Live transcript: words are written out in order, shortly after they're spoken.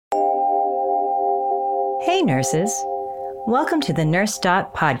Hey nurses, welcome to the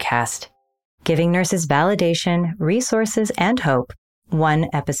NurseDot podcast, giving nurses validation, resources, and hope, one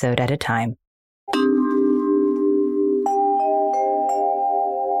episode at a time.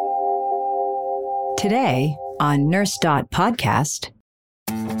 Today on NurseDot podcast,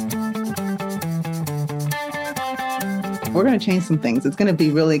 we're going to change some things. It's going to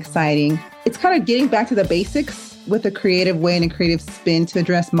be really exciting. It's kind of getting back to the basics with a creative way and a creative spin to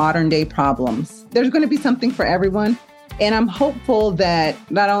address modern day problems. There's going to be something for everyone. And I'm hopeful that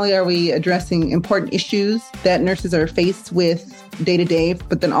not only are we addressing important issues that nurses are faced with day to day,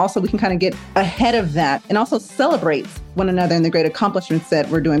 but then also we can kind of get ahead of that and also celebrate one another and the great accomplishments that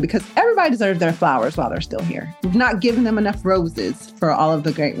we're doing, because everybody deserves their flowers while they're still here. We've not given them enough roses for all of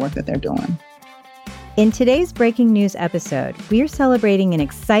the great work that they're doing. in today's breaking news episode, we are celebrating an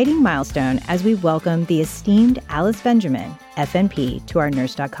exciting milestone as we welcome the esteemed Alice Benjamin, FNP, to our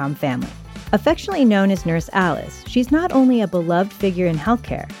Nurse.com family. Affectionately known as Nurse Alice, she's not only a beloved figure in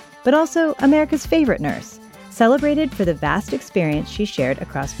healthcare, but also America's favorite nurse, celebrated for the vast experience she shared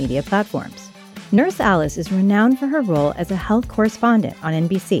across media platforms. Nurse Alice is renowned for her role as a health correspondent on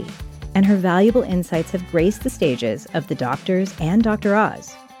NBC, and her valuable insights have graced the stages of The Doctors and Dr.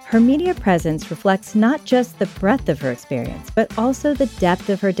 Oz. Her media presence reflects not just the breadth of her experience, but also the depth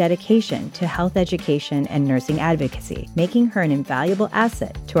of her dedication to health education and nursing advocacy, making her an invaluable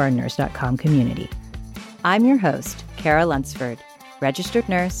asset to our Nurse.com community. I'm your host, Kara Lunsford, registered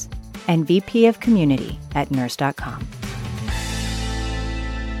nurse and VP of Community at Nurse.com.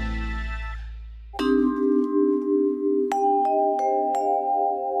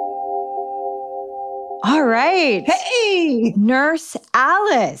 All right. Hey, Nurse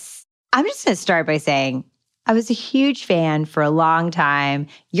Alice. I'm just going to start by saying I was a huge fan for a long time.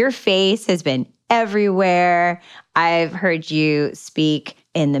 Your face has been everywhere. I've heard you speak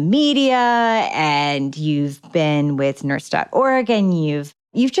in the media, and you've been with NurseDot.org, and you've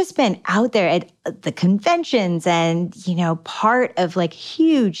just been out there at the conventions and, part of like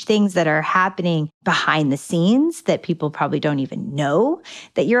huge things that are happening behind the scenes that people probably don't even know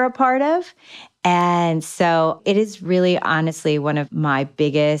that you're a part of. And so it is really honestly one of my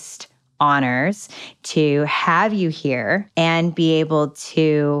biggest honors to have you here and be able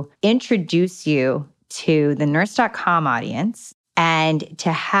to introduce you to the Nurse.com audience and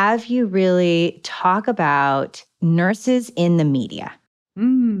to have you really talk about nurses in the media.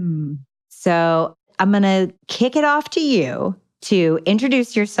 So I'm going to kick it off to you to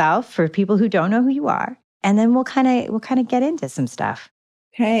introduce yourself for people who don't know who you are, and then we'll kind of get into some stuff.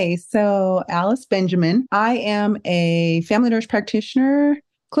 Hey, so Alice Benjamin. I am a family nurse practitioner,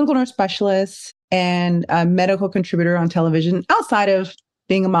 clinical nurse specialist, and a medical contributor on television outside of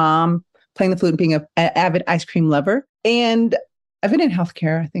being a mom, playing the flute, and being an avid ice cream lover. And I've been in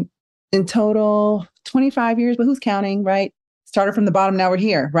healthcare, I think, in total 25 years, but who's counting, right? Started from the bottom, now we're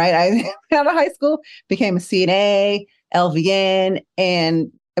here, right? I out of high school, became a CNA, LVN,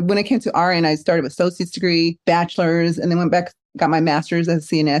 and when it came to RN, I started with associate's degree, bachelor's, and then went back, got my master's as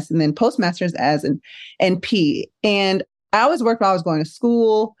a CNS, and then postmaster's as an NP. And I always worked while I was going to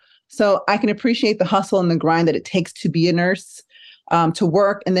school, so I can appreciate the hustle and the grind that it takes to be a nurse, to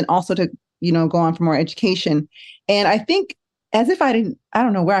work, and then also to, go on for more education. And I think as if I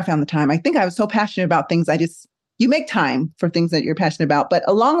don't know where I found the time. I think I was so passionate about things. You make time for things that you're passionate about. But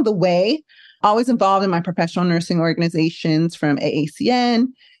along the way, always involved in my professional nursing organizations, from AACN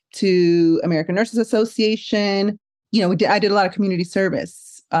to American Nurses Association. I did a lot of community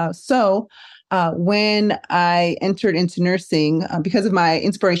service. So when I entered into nursing, because of my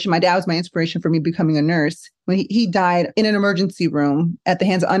inspiration, my dad was my inspiration for me becoming a nurse. When he died in an emergency room at the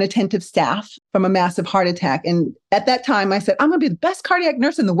hands of unattentive staff from a massive heart attack. And at that time, I said, I'm going to be the best cardiac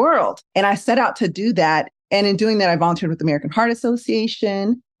nurse in the world. And I set out to do that. And in doing that, I volunteered with the American Heart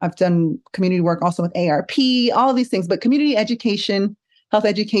Association. I've done community work also with ARP, all of these things. But community education, health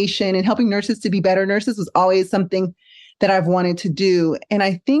education, and helping nurses to be better nurses was always something that I've wanted to do. And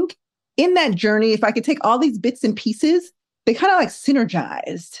I think in that journey, if I could take all these bits and pieces, they kind of like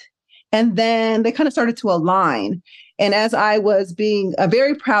synergized. And then they kind of started to align. And as I was being a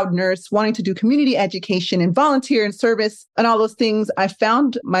very proud nurse, wanting to do community education and volunteer and service and all those things, I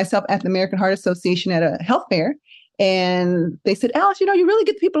found myself at the American Heart Association at a health fair. And they said, Alice, you really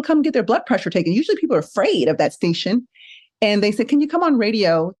get people to come get their blood pressure taken. Usually people are afraid of that station. And they said, can you come on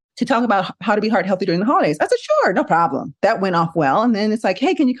radio to talk about how to be heart healthy during the holidays? I said, sure, no problem. That went off well. And then it's like,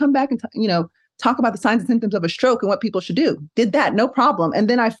 hey, can you come back and, talk about the signs and symptoms of a stroke and what people should do? Did that, no problem. And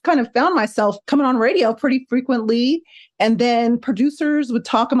then I kind of found myself coming on radio pretty frequently. And then producers would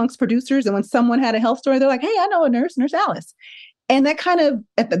talk amongst producers. And when someone had a health story, they're like, hey, I know a nurse, Nurse Alice. And that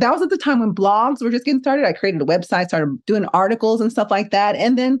that was at the time when blogs were just getting started. I created a website, started doing articles and stuff like that.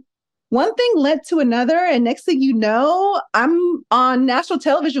 And then one thing led to another. And next thing you know, I'm on national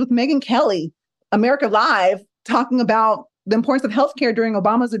television with Megyn Kelly, America Live, talking about the importance of healthcare during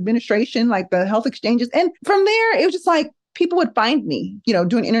Obama's administration, like the health exchanges. And from there, it was just like people would find me,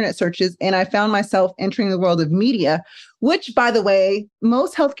 doing internet searches. And I found myself entering the world of media, which, by the way,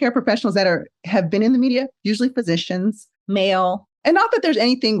 most healthcare professionals that have been in the media, usually physicians, male, and not that there's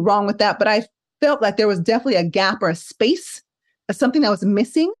anything wrong with that, but I felt like there was definitely a gap or a space, something that was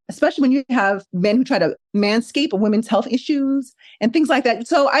missing, especially when you have men who try to manscape women's health issues and things like that.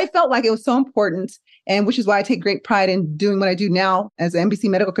 So I felt like it was so important, and which is why I take great pride in doing what I do now as an NBC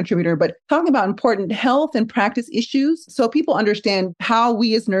medical contributor, but talking about important health and practice issues so people understand how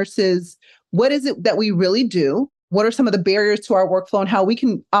we as nurses, what is it that we really do? What are some of the barriers to our workflow and how we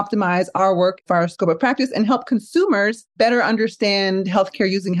can optimize our work for our scope of practice and help consumers better understand healthcare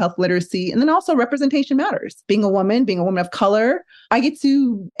using health literacy. And then also representation matters. Being a woman of color, I get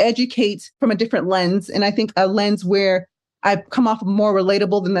to educate from a different lens. And I think a lens where I come off more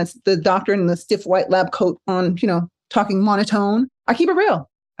relatable than that's the doctor in the stiff white lab coat on, talking monotone. I keep it real.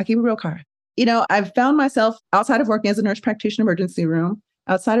 Cara. I've found myself outside of working as a nurse practitioner, emergency room,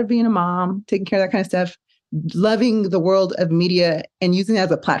 outside of being a mom, taking care of that kind of stuff, loving the world of media and using it as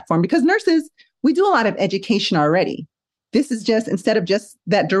a platform, because nurses, we do a lot of education already. This is just, instead of just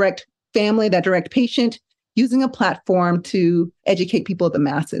that direct family, that direct patient, using a platform to educate people of the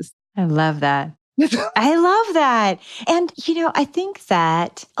masses. I love that. I love that. And, I think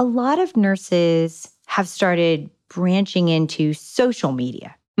that a lot of nurses have started branching into social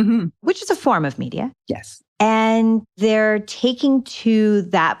media, which is a form of media. Yes. And they're taking to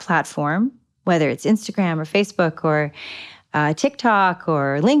that platform, whether it's Instagram or Facebook or TikTok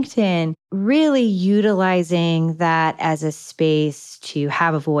or LinkedIn, really utilizing that as a space to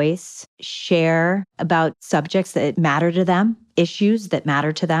have a voice, share about subjects that matter to them, issues that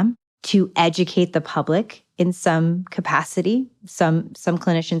matter to them, to educate the public in some capacity. Some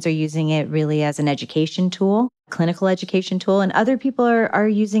clinicians are using it really as an education tool, clinical education tool, and other people are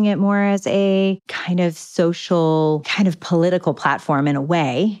using it more as a kind of social, kind of political platform in a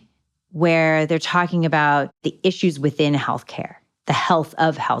way, where they're talking about the issues within healthcare, the health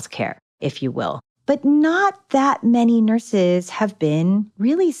of healthcare, if you will. But not that many nurses have been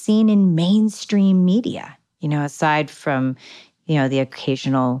really seen in mainstream media, aside from, the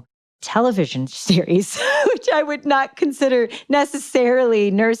occasional television series, which I would not consider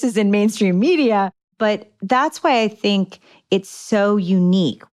necessarily nurses in mainstream media. But that's why I think it's so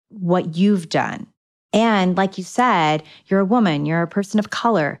unique what you've done. And like you said, you're a woman, you're a person of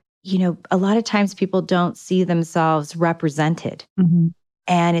color. A lot of times people don't see themselves represented.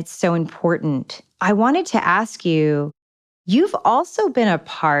 And it's so important. I wanted to ask you, you've also been a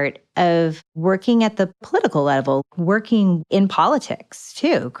part of working at the political level, working in politics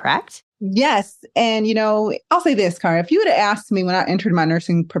too, correct? Yes. And, I'll say this, Cara, if you would have asked me when I entered my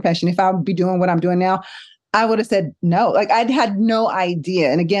nursing profession, if I would be doing what I'm doing now, I would have said no. Like I'd had no idea.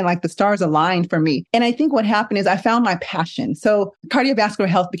 And again, like the stars aligned for me. And I think what happened is I found my passion. So cardiovascular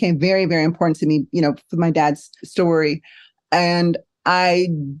health became very, very important to me, for my dad's story. And I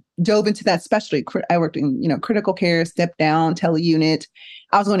dove into that specialty. I worked in, critical care, step down, teleunit.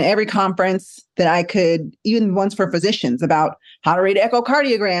 I was going to every conference that I could, even ones for physicians about how to read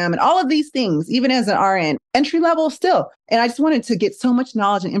echocardiogram and all of these things, even as an RN, entry level still. And I just wanted to get so much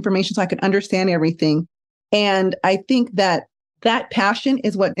knowledge and information so I could understand everything. And I think that passion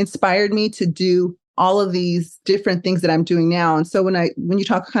is what inspired me to do all of these different things that I'm doing now. And so when you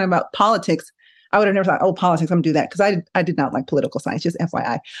talk kind of about politics, I would have never thought, oh, politics, I'm going to do that. Because I did not like political science, just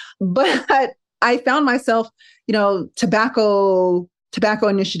FYI. But I found myself, tobacco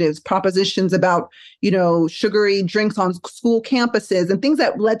initiatives, propositions about, sugary drinks on school campuses and things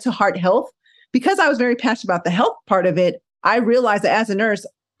that led to heart health. Because I was very passionate about the health part of it, I realized that as a nurse,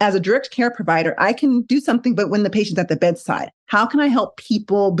 as a direct care provider, I can do something, but when the patient's at the bedside, how can I help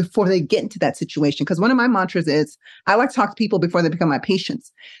people before they get into that situation? Because one of my mantras is, I like to talk to people before they become my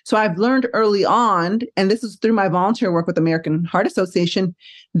patients. So I've learned early on, and this is through my volunteer work with the American Heart Association,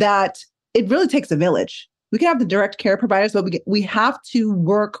 that it really takes a village. We can have the direct care providers, but we have to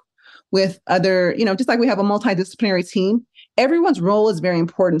work with other, just like we have a multidisciplinary team. Everyone's role is very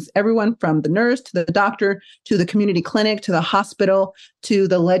important. Everyone from the nurse to the doctor, to the community clinic, to the hospital, to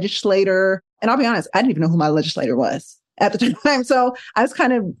the legislator. And I'll be honest, I didn't even know who my legislator was at the time. So I was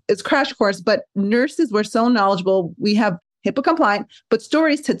it's crash course, but nurses were so knowledgeable. We have HIPAA compliant, but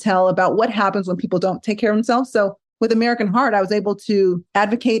stories to tell about what happens when people don't take care of themselves. So with American Heart, I was able to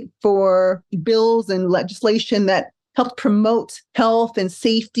advocate for bills and legislation that helped promote health and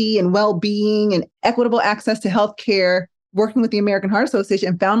safety and well-being and equitable access to healthcare, working with the American Heart Association,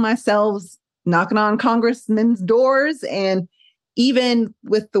 and found myself knocking on congressmen's doors. And even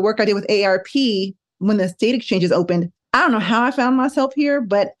with the work I did with AARP, when the state exchanges opened, I don't know how I found myself here,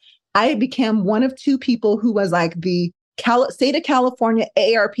 but I became one of two people who was like the state of California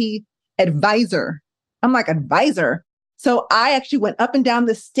AARP advisor. I'm like, advisor? So I actually went up and down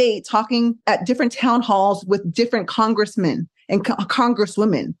the state talking at different town halls with different congressmen and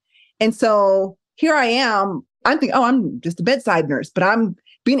congresswomen. And so here I am. I'm thinking, oh, I'm just a bedside nurse, but I'm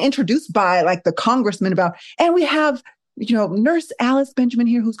being introduced by like the congressman about, and we have, Nurse Alice Benjamin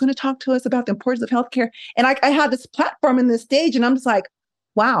here, who's going to talk to us about the importance of healthcare. And I had this platform in this stage, and I'm just like,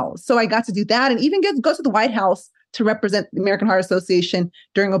 wow. So I got to do that and even go to the White House to represent the American Heart Association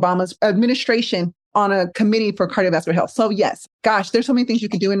during Obama's administration on a committee for cardiovascular health. So yes, gosh, there's so many things you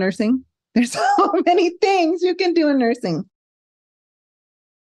can do in nursing. There's so many things you can do in nursing.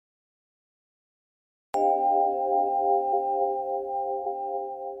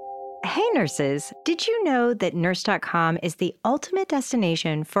 Hey nurses, did you know that NurseDot.com is the ultimate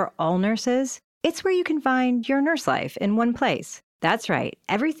destination for all nurses? It's where you can find your nurse life in one place. That's right,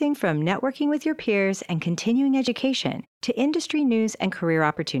 everything from networking with your peers and continuing education to industry news and career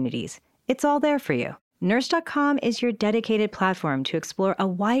opportunities. It's all there for you. NurseDot.com is your dedicated platform to explore a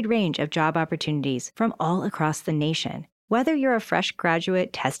wide range of job opportunities from all across the nation. Whether you're a fresh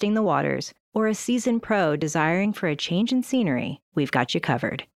graduate testing the waters or a seasoned pro desiring for a change in scenery, we've got you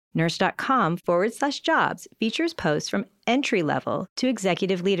covered. Nurse.com/jobs features posts from entry level to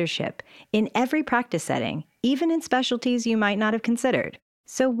executive leadership in every practice setting, even in specialties you might not have considered.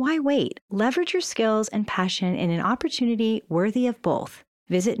 So why wait? Leverage your skills and passion in an opportunity worthy of both.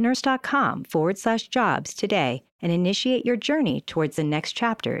 Visit nurse.com/jobs today and initiate your journey towards the next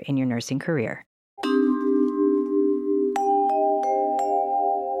chapter in your nursing career.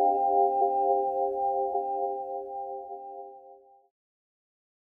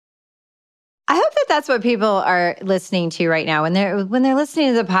 I hope that that's what people are listening to right now. When they're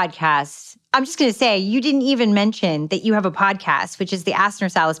listening to the podcast, I'm just going to say, you didn't even mention that you have a podcast, which is the Ask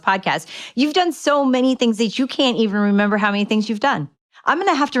Nurse Alice podcast. You've done so many things that you can't even remember how many things you've done. I'm going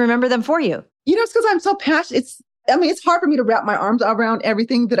to have to remember them for you. It's because I'm so passionate. It's hard for me to wrap my arms around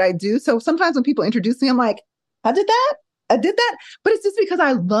everything that I do. So sometimes when people introduce me, I'm like, I did that. But it's just because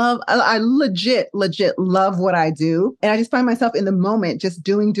I legit love what I do. And I just find myself in the moment, just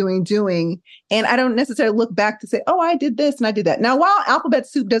doing. And I don't necessarily look back to say, oh, I did this and I did that. Now, while alphabet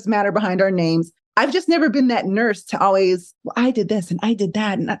soup does matter behind our names, I've just never been that nurse to always, well, I did this and I did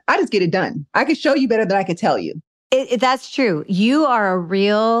that. And I just get it done. I can show you better than I could tell you. That's true. You are a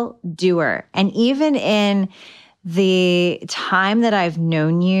real doer. And even in the time that I've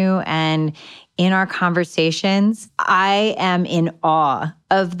known you and in our conversations, I am in awe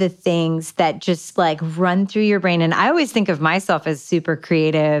of the things that just like run through your brain. And I always think of myself as super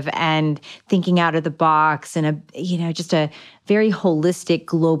creative and thinking out of the box and just a very holistic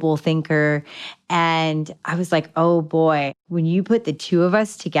global thinker. And I was like, oh boy, when you put the two of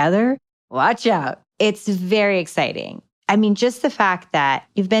us together, watch out. It's very exciting. I mean, just the fact that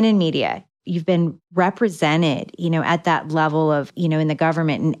you've been in media, you've been represented, at that level of, in the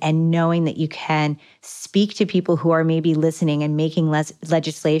government and knowing that you can speak to people who are maybe listening and making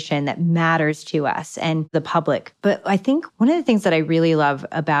legislation that matters to us and the public. But I think one of the things that I really love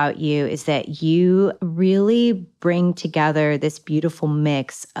about you is that you really bring together this beautiful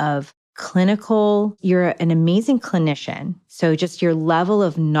mix of you're an amazing clinician. So just your level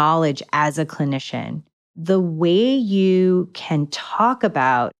of knowledge as a clinician, the way you can talk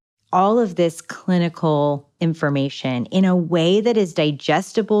about all of this clinical information in a way that is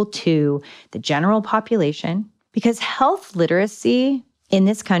digestible to the general population, because health literacy in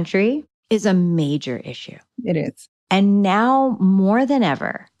this country is a major issue. It is. And now more than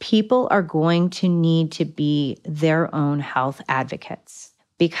ever, people are going to need to be their own health advocates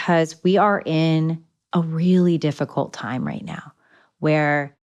because we are in a really difficult time right now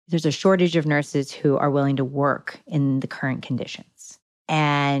where there's a shortage of nurses who are willing to work in the current conditions.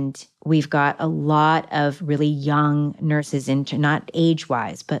 And we've got a lot of really young nurses, not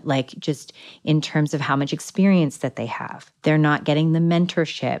age-wise, but like just in terms of how much experience that they have. They're not getting the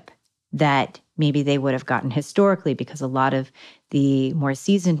mentorship that maybe they would have gotten historically because a lot of the more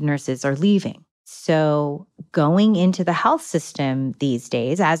seasoned nurses are leaving. So going into the health system these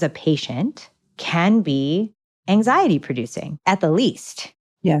days as a patient can be anxiety-producing at the least.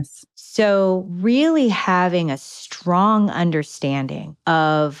 Yes. So really having a strong understanding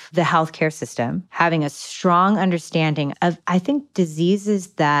of the healthcare system, having a strong understanding of, I think, diseases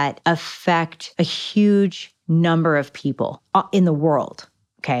that affect a huge number of people in the world,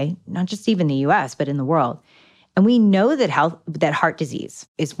 okay? Not just even the US, but in the world. And we know that heart disease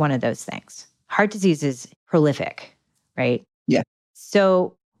is one of those things. Heart disease is prolific, right? Yeah.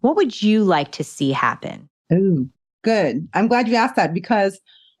 So what would you like to see happen? Ooh, good. I'm glad you asked that because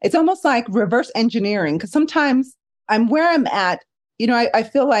it's almost like reverse engineering. Because sometimes I'm where I'm at, I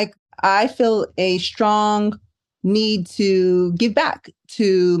feel like I feel a strong need to give back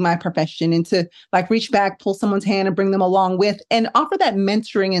to my profession and to like reach back, pull someone's hand and bring them along with and offer that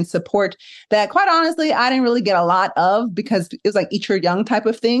mentoring and support that quite honestly, I didn't really get a lot of because it was like eat your young type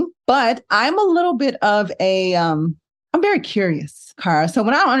of thing. But I'm a little bit of I'm very curious, Cara. So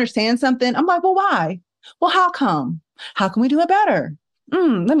when I don't understand something, I'm like, well, why? Well, how come? How can we do it better?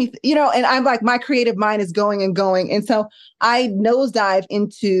 Let me, and I'm like, my creative mind is going and going. And so I nosedive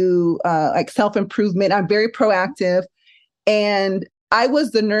into like self-improvement. I'm very proactive. And I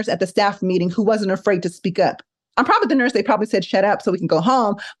was the nurse at the staff meeting who wasn't afraid to speak up. I'm probably the nurse they probably said, shut up so we can go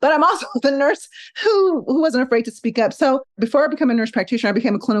home. But I'm also the nurse who wasn't afraid to speak up. So before I became a nurse practitioner, I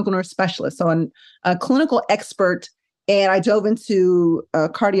became a clinical nurse specialist. So a clinical expert. And I dove into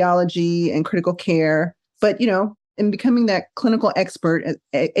cardiology and critical care. But, in becoming that clinical expert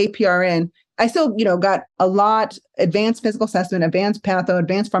at APRN, I still, got a lot advanced physical assessment, advanced patho,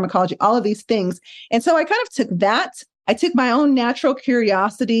 advanced pharmacology, all of these things. And so I kind of took that. I took my own natural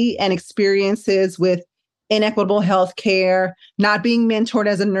curiosity and experiences with inequitable healthcare, not being mentored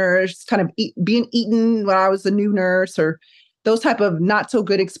as a nurse, kind of being eaten when I was a new nurse or those type of not so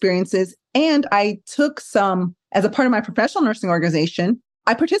good experiences. And I took some as a part of my professional nursing organization.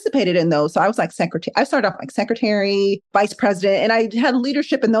 I participated in those. So I was like secretary. I started off like secretary, vice president, and I had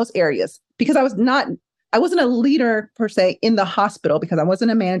leadership in those areas because I wasn't a leader per se in the hospital because I wasn't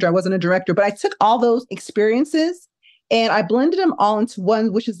a manager. I wasn't a director, but I took all those experiences and I blended them all into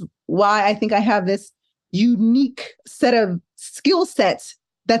one, which is why I think I have this unique set of skill sets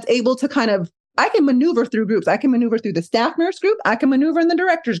that's able to I can maneuver through groups. I can maneuver through the staff nurse group. I can maneuver in the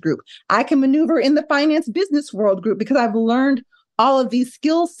director's group. I can maneuver in the finance business world group because I've learned all of these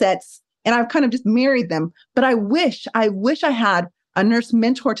skill sets and I've kind of just married them. But I wish I had a nurse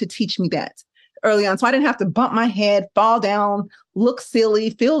mentor to teach me that early on. So I didn't have to bump my head, fall down, look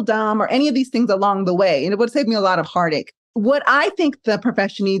silly, feel dumb, or any of these things along the way. And it would save me a lot of heartache. What I think the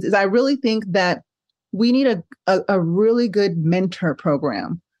profession needs is I really think that we need a really good mentor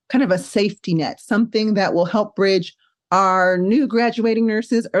program, kind of a safety net, something that will help bridge our new graduating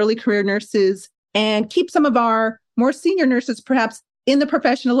nurses, early career nurses, and keep some of our more senior nurses perhaps in the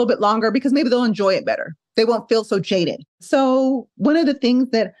profession a little bit longer because maybe they'll enjoy it better. They won't feel so jaded. So one of the things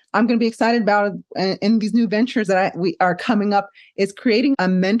that I'm going to be excited about in these new ventures that we are coming up is creating a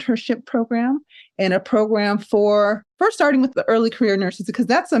mentorship program and a program for first starting with the early career nurses, because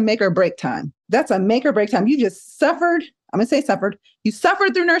that's a make or break time. That's a make or break time. You just suffered. I'm going to say suffered. You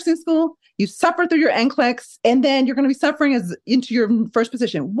suffered through nursing school. You suffered through your NCLEX, and then you're going to be suffering into your first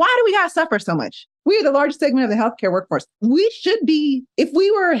position. Why do we got to suffer so much? We are the largest segment of the healthcare workforce. We should be, if we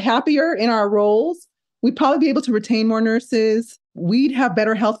were happier in our roles, we'd probably be able to retain more nurses. We'd have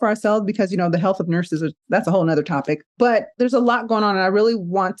better health for ourselves because, the health of nurses, that's a whole nother topic. But there's a lot going on. And I really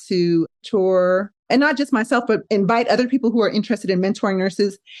want to tour, and not just myself, but invite other people who are interested in mentoring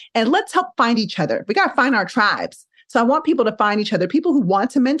nurses. And let's help find each other. We got to find our tribes. So I want people to find each other, people who want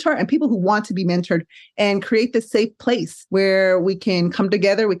to mentor and people who want to be mentored, and create this safe place where we can come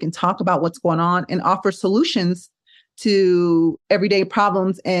together, we can talk about what's going on and offer solutions to everyday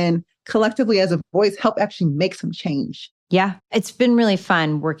problems and collectively as a voice help actually make some change. Yeah, it's been really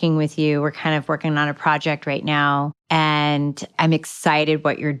fun working with you. We're kind of working on a project right now, and I'm excited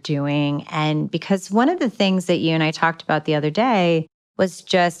what you're doing. And because one of the things that you and I talked about the other day was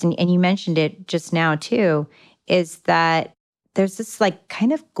just, and you mentioned it just now too, is that there's this like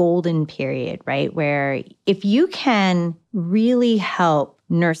kind of golden period, right? Where if you can really help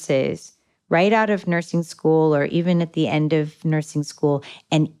nurses right out of nursing school or even at the end of nursing school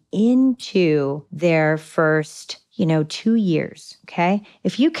and into their first, 2 years, okay?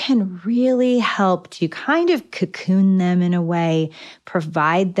 If you can really help to kind of cocoon them in a way,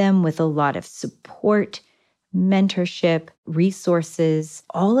 provide them with a lot of support, mentorship, resources,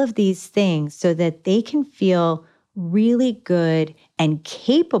 all of these things so that they can feel really good and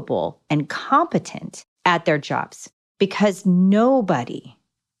capable and competent at their jobs. Because nobody,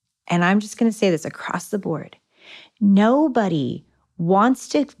 and I'm just going to say this across the board, nobody wants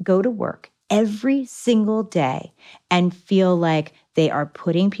to go to work every single day and feel like they are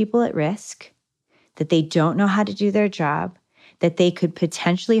putting people at risk, that they don't know how to do their job, that they could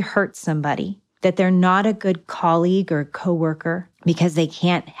potentially hurt somebody, that they're not a good colleague or coworker, because they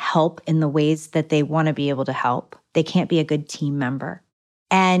can't help in the ways that they want to be able to help. They can't be a good team member.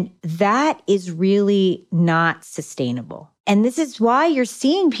 And that is really not sustainable. And this is why you're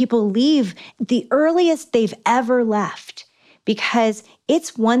seeing people leave the earliest they've ever left. Because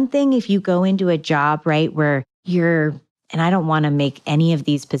it's one thing if you go into a job, right, where you're, and I don't want to make any of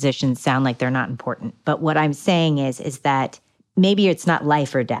these positions sound like they're not important, but what I'm saying is that maybe it's not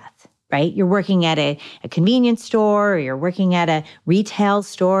life or death, right? You're working at a convenience store or you're working at a retail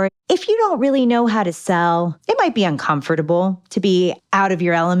store. If you don't really know how to sell, it might be uncomfortable to be out of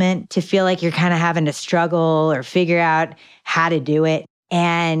your element, to feel like you're kind of having to struggle or figure out how to do it.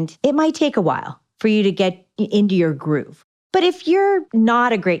 And it might take a while for you to get into your groove. But if you're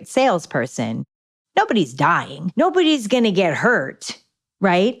not a great salesperson, nobody's dying. Nobody's going to get hurt,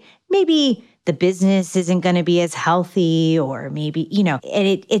 right? Maybe the business isn't going to be as healthy, or maybe,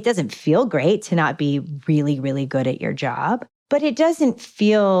 and it doesn't feel great to not be really, really good at your job, but it doesn't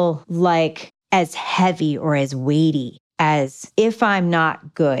feel like as heavy or as weighty as if I'm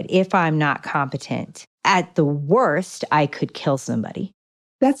not good, if I'm not competent. At the worst, I could kill somebody.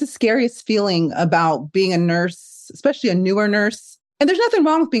 That's the scariest feeling about being a nurse, especially a newer nurse. And there's nothing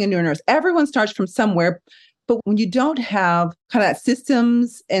wrong with being a newer nurse. Everyone starts from somewhere. But when you don't have kind of that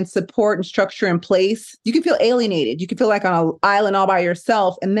systems and support and structure in place, you can feel alienated. You can feel like on an island all by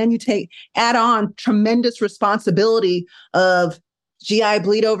yourself. And then you add on tremendous responsibility of GI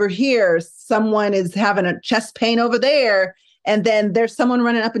bleed over here. Someone is having a chest pain over there. And then there's someone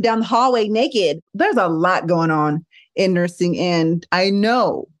running up and down the hallway naked. There's a lot going on in nursing. And I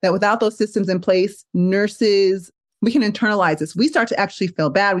know that without those systems in place, nurses, we can internalize this. We start to actually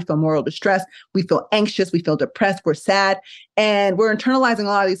feel bad. We feel moral distress. We feel anxious. We feel depressed. We're sad. And we're internalizing a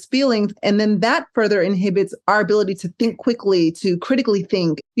lot of these feelings. And then that further inhibits our ability to think quickly, to critically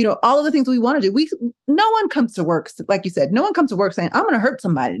think, all of the things we want to do. No one comes to work, like you said, no one comes to work saying, I'm going to hurt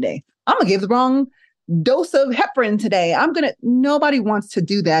somebody today. I'm going to give the wrong dose of heparin today. Nobody wants to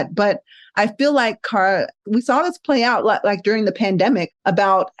do that. But I feel like, Cara, we saw this play out like during the pandemic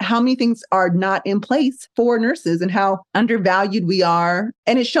about how many things are not in place for nurses and how undervalued we are.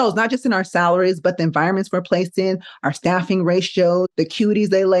 And it shows not just in our salaries, but the environments we're placed in, our staffing ratio, the acuities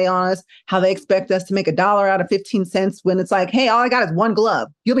they lay on us, how they expect us to make $1 out of 15 cents when it's like, hey, all I got is one glove.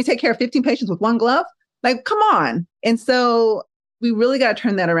 You want me to take care of 15 patients with one glove? Like, come on. And so we really got to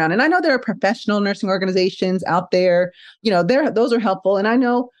turn that around. And I know there are professional nursing organizations out there, those are helpful. And I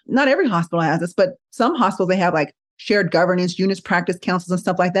know not every hospital has this, but some hospitals, they have like shared governance, units, practice councils and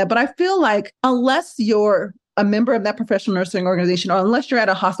stuff like that. But I feel like unless you're a member of that professional nursing organization, or unless you're at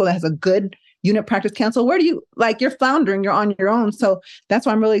a hospital that has a good unit practice council, you're floundering, you're on your own. So that's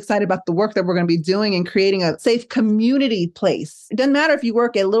why I'm really excited about the work that we're going to be doing and creating a safe community place. It doesn't matter if you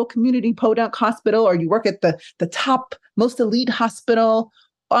work at a little community podunk hospital or you work at the top, most elite hospital.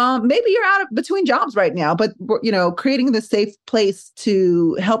 Maybe you're out of between jobs right now, but creating this safe place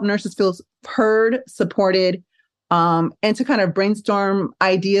to help nurses feel heard, supported, and to kind of brainstorm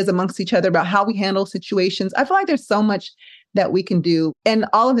ideas amongst each other about how we handle situations. I feel like there's so much that we can do. And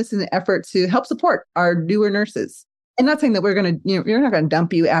all of this is an effort to help support our newer nurses. I'm not saying that we're going to, you're not going to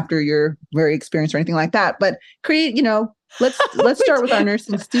dump you after you're very experienced or anything like that, but create, let's start with our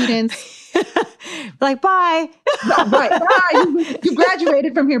nursing students. Like, bye. Right. Bye. You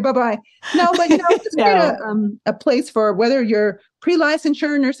graduated from here. Bye-bye. No, but, let's create a place for whether you're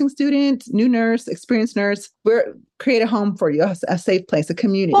pre-licensure nursing student, new nurse, experienced nurse, create a home for you, a safe place, a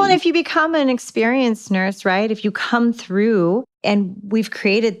community. Well, and if you become an experienced nurse, right, if you come through and we've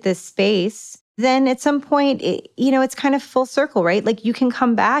created this space, then at some point, it's kind of full circle, right? Like you can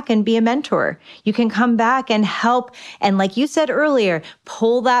come back and be a mentor. You can come back and help. And like you said earlier,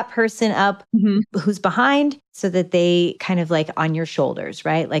 pull that person up who's behind so that they kind of like on your shoulders,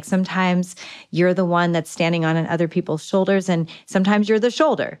 right? Like sometimes you're the one that's standing on other people's shoulders and sometimes you're the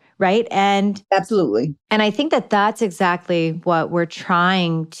shoulder, right? And absolutely. And I think that that's exactly what we're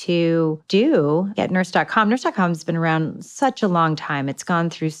trying to do at Nurse.com. Nurse.com has been around such a long time. It's gone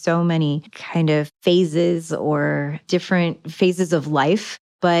through so many kind of phases or different phases of life.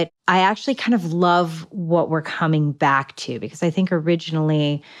 But I actually kind of love what we're coming back to, because I think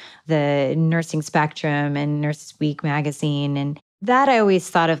originally the Nursing Spectrum and Nurses Week magazine, and that I always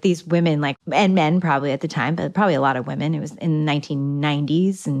thought of these women, like, and men probably at the time, but probably a lot of women. It was in the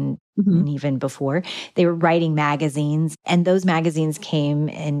 1990s and even before. They were writing magazines, and those magazines came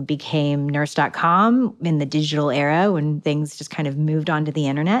and became Nurse.com in the digital era when things just kind of moved onto the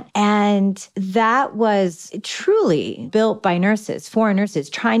internet. And that was truly built by nurses, for nurses,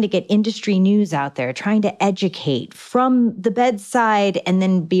 trying to get industry news out there, trying to educate from the bedside and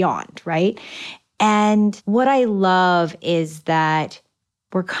then beyond, right? And what I love is that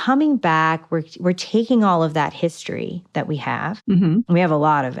we're coming back, we're taking all of that history that we have. We have a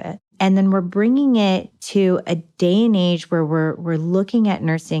lot of it. And then we're bringing it to a day and age where we're looking at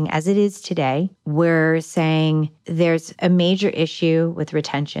nursing as it is today. We're saying there's a major issue with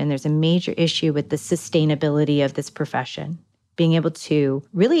retention. There's a major issue with the sustainability of this profession, being able to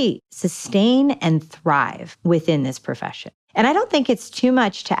really sustain and thrive within this profession. And I don't think it's too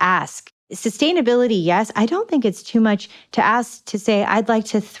much to ask. Sustainability, yes. I don't think it's too much to ask to say, I'd like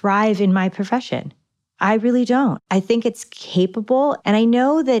to thrive in my profession. I really don't. I think it's capable. And I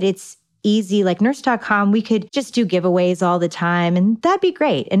know that it's easy. Like nurse.com, we could just do giveaways all the time, and that'd be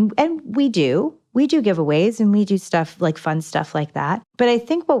great. And we do. We do giveaways and we do stuff like fun stuff like that. But I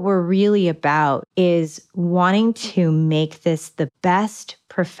think what we're really about is wanting to make this the best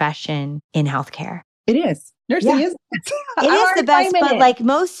profession in healthcare. It is. Nursing is. It is the best, but like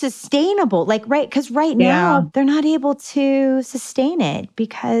most sustainable, like, right. Because right now they're not able to sustain it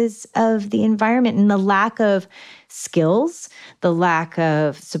because of the environment and the lack of skills, the lack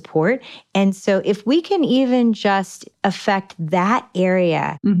of support. And so if we can even just affect that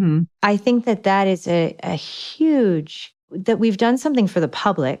area, I think that is a huge, that we've done something for the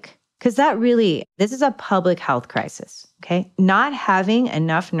public. Because this is a public health crisis, okay? Not having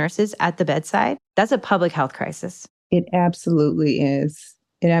enough nurses at the bedside, that's a public health crisis. It absolutely is.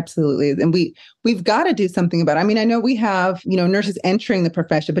 It absolutely is. And we've got to do something about it. I mean, I know we have, nurses entering the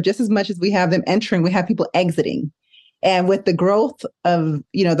profession, but just as much as we have them entering, we have people exiting. And with the growth of,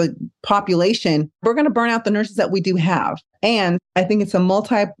 the population, we're going to burn out the nurses that we do have. And I think it's a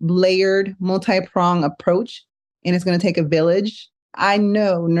multi-layered, multi-pronged approach, and it's going to take a village. I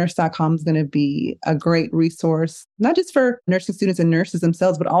know nurse.com is going to be a great resource, not just for nursing students and nurses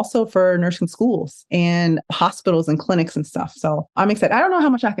themselves, but also for nursing schools and hospitals and clinics and stuff. So I'm excited. I don't know how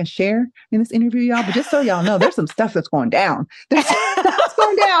much I can share in this interview, y'all, but just so y'all know, there's some stuff that's going down. There's stuff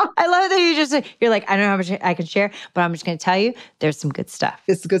going down. I love that you're like, I don't know how much I can share, but I'm just going to tell you, there's some good stuff.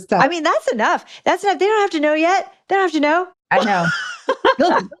 It's good stuff. I mean, that's enough. That's enough. They don't have to know yet. They don't have to know. I know.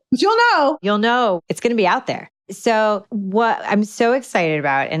 But you'll know. You'll know. It's going to be out there. So what I'm so excited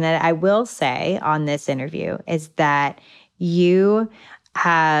about, and that I will say on this interview, is that you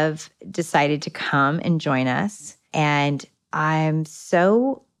have decided to come and join us. And I'm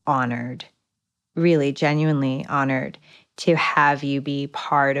so honored, really genuinely honored to have you be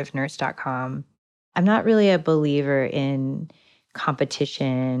part of nurse.com. I'm not really a believer in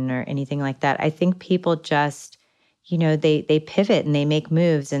competition or anything like that. I think people just they pivot and they make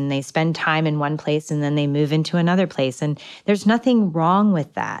moves and they spend time in one place and then they move into another place. And there's nothing wrong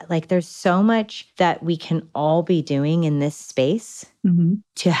with that. Like there's so much that we can all be doing in this space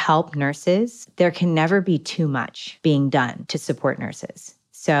to help nurses. There can never be too much being done to support nurses.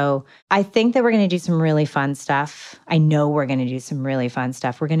 So I think that we're going to do some really fun stuff. I know we're going to do some really fun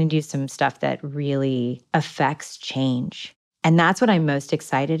stuff. We're going to do some stuff that really affects change. And that's what I'm most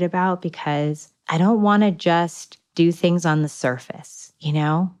excited about, because I don't want to just do things on the surface,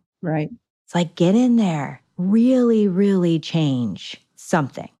 Right. It's like, get in there, really, really change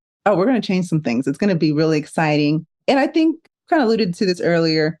something. Oh, we're going to change some things. It's going to be really exciting. And I think kind of alluded to this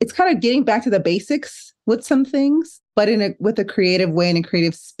earlier. It's kind of getting back to the basics with some things, but with a creative way and a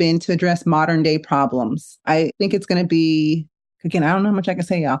creative spin to address modern day problems. I think it's going to be, again, I don't know how much I can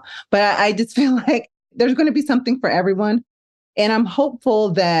say, y'all, but I just feel like there's going to be something for everyone. And I'm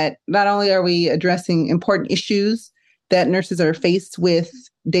hopeful that not only are we addressing important issues that nurses are faced with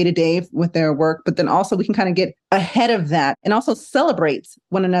day to day with their work, but then also we can kind of get ahead of that and also celebrate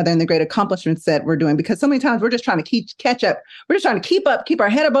one another and the great accomplishments that we're doing. Because so many times we're just trying to catch up. We're just trying to keep our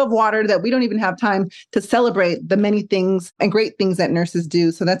head above water, that we don't even have time to celebrate the many things and great things that nurses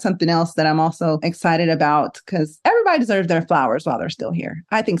do. So that's something else that I'm also excited about, because everybody deserves their flowers while they're still here.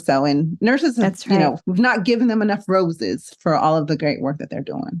 I think so. And nurses, that's right. We've not given them enough roses for all of the great work that they're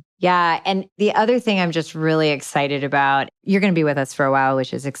doing. Yeah. And the other thing I'm just really excited about, you're going to be with us for a while,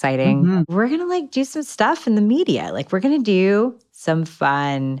 which is exciting. We're going to do some stuff in the media. We're going to do some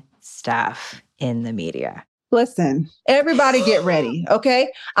fun stuff in the media. Listen, everybody get ready.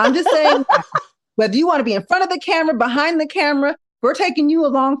 Okay. I'm just saying, whether you want to be in front of the camera, behind the camera, we're taking you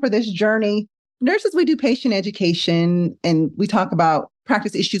along for this journey. Nurses, we do patient education and we talk about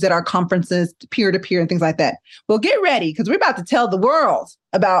practice issues at our conferences, peer-to-peer and things like that. Well, get ready, because we're about to tell the world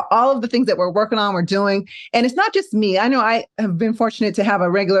about all of the things that we're working on, we're doing. And it's not just me. I know I have been fortunate to have a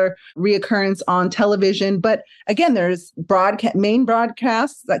regular reoccurrence on television, but again, there's main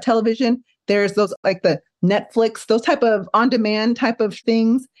broadcasts like television. There's those like the Netflix, those type of on-demand type of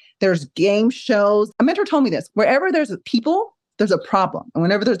things. There's game shows. A mentor told me this: wherever there's people, there's a problem. And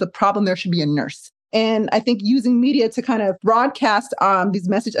whenever there's a problem, there should be a nurse. And I think using media to kind of broadcast these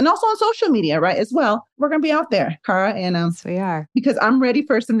messages, and also on social media, right, as well. We're going to be out there, Cara. And yes, we are. Because I'm ready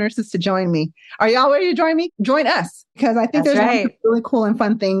for some nurses to join me. Are y'all ready to join me? Join us. Because I think there's really cool and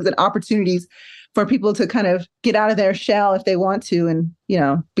fun things and opportunities for people to kind of get out of their shell if they want to and,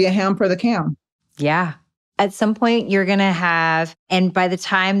 be a ham for the cam. Yeah. At some point, you're going to have, and by the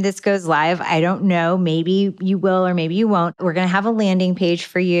time this goes live, I don't know, maybe you will or maybe you won't. We're going to have a landing page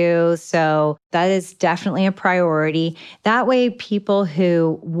for you. So that is definitely a priority. That way, people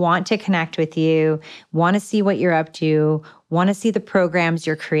who want to connect with you, want to see what you're up to, want to see the programs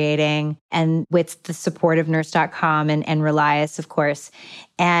you're creating, and with the support of nurse.com and Relias, of course,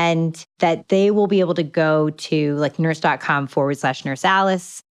 and that they will be able to go to like nurse.com/Nurse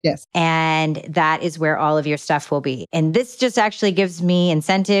Alice. Yes. And that is where all of your stuff will be. And this just actually gives me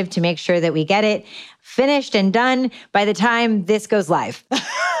incentive to make sure that we get it finished and done by the time this goes live.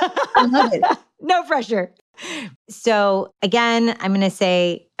 I love it. No pressure. So again, I'm going to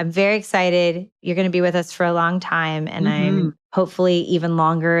say, I'm very excited. You're going to be with us for a long time. And I'm hopefully even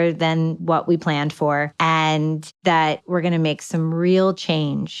longer than what we planned for. And that we're going to make some real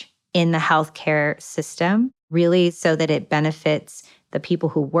change in the healthcare system, really so that it benefits the people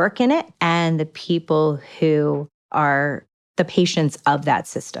who work in it and the people who are the patients of that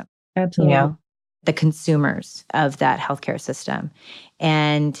system. Absolutely. The consumers of that healthcare system.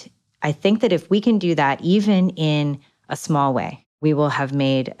 And I think that if we can do that, even in a small way, we will have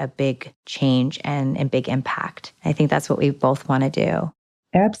made a big change and big impact. I think that's what we both want to do.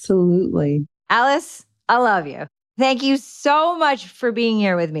 Absolutely. Alice, I love you. Thank you so much for being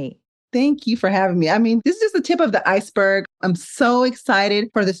here with me. Thank you for having me. I mean, this is just the tip of the iceberg. I'm so excited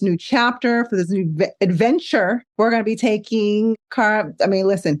for this new chapter, for this new adventure we're going to be taking.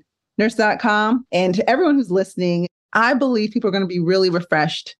 Listen, nurse.com, and to everyone who's listening, I believe people are going to be really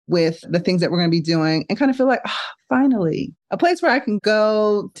refreshed with the things that we're going to be doing and kind of feel like, finally, a place where I can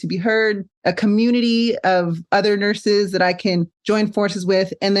go to be heard, a community of other nurses that I can join forces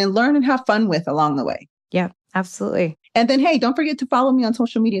with and then learn and have fun with along the way. Yeah, absolutely. And then, hey, don't forget to follow me on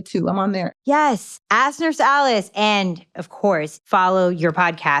social media too. I'm on there. Yes. Ask Nurse Alice. And of course, follow your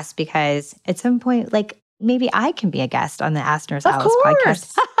podcast because at some point, maybe I can be a guest on the Ask Nurse Alice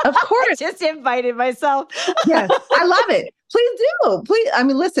podcast. Of course. I just invited myself. Yes. I love it. Please do. Please. I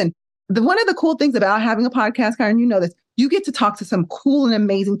mean, listen, one of the cool things about having a podcast, Karen, you know this, you get to talk to some cool and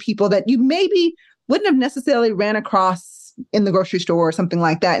amazing people that you maybe wouldn't have necessarily ran across in the grocery store or something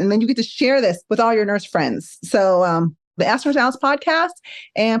like that. And then you get to share this with all your nurse friends. So, the Ask Nurse Alice podcast,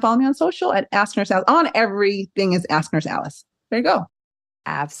 and follow me on social at Ask Nurse Alice. On everything is Ask Nurse Alice. There you go.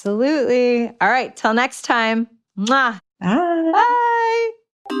 Absolutely. All right. Till next time. Mwah. Bye. Bye.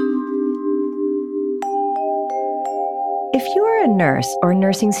 If you are a nurse or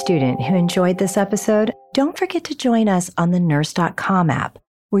nursing student who enjoyed this episode, don't forget to join us on the Nurse.com app,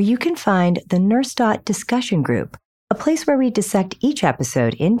 where you can find the NurseDot discussion group, a place where we dissect each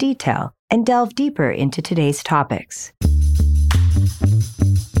episode in detail and delve deeper into today's topics.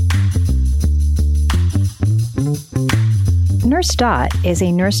 NurseDot is a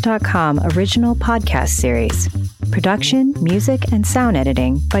Nurse.com original podcast series. Production, music, and sound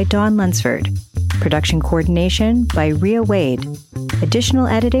editing by Dawn Lunsford. Production coordination by Rhea Wade. Additional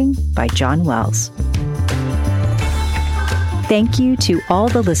editing by John Wells. Thank you to all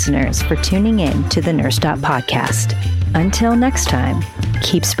the listeners for tuning in to the NurseDot podcast. Until next time,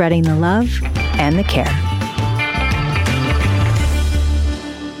 keep spreading the love and the care.